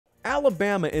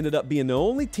Alabama ended up being the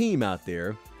only team out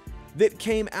there that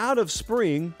came out of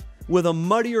spring with a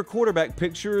muddier quarterback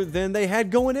picture than they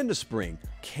had going into spring.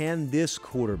 Can this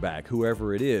quarterback,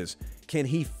 whoever it is, can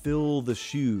he fill the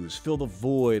shoes, fill the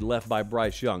void left by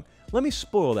Bryce Young? Let me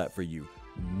spoil that for you.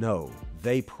 No,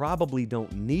 they probably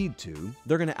don't need to.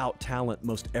 They're going to out-talent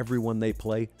most everyone they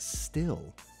play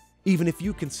still. Even if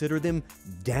you consider them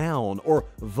down or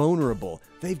vulnerable,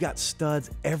 they've got studs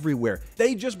everywhere.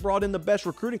 They just brought in the best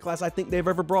recruiting class I think they've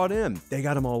ever brought in. They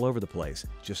got them all over the place,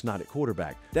 just not at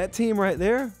quarterback. That team right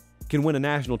there can win a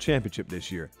national championship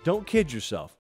this year. Don't kid yourself.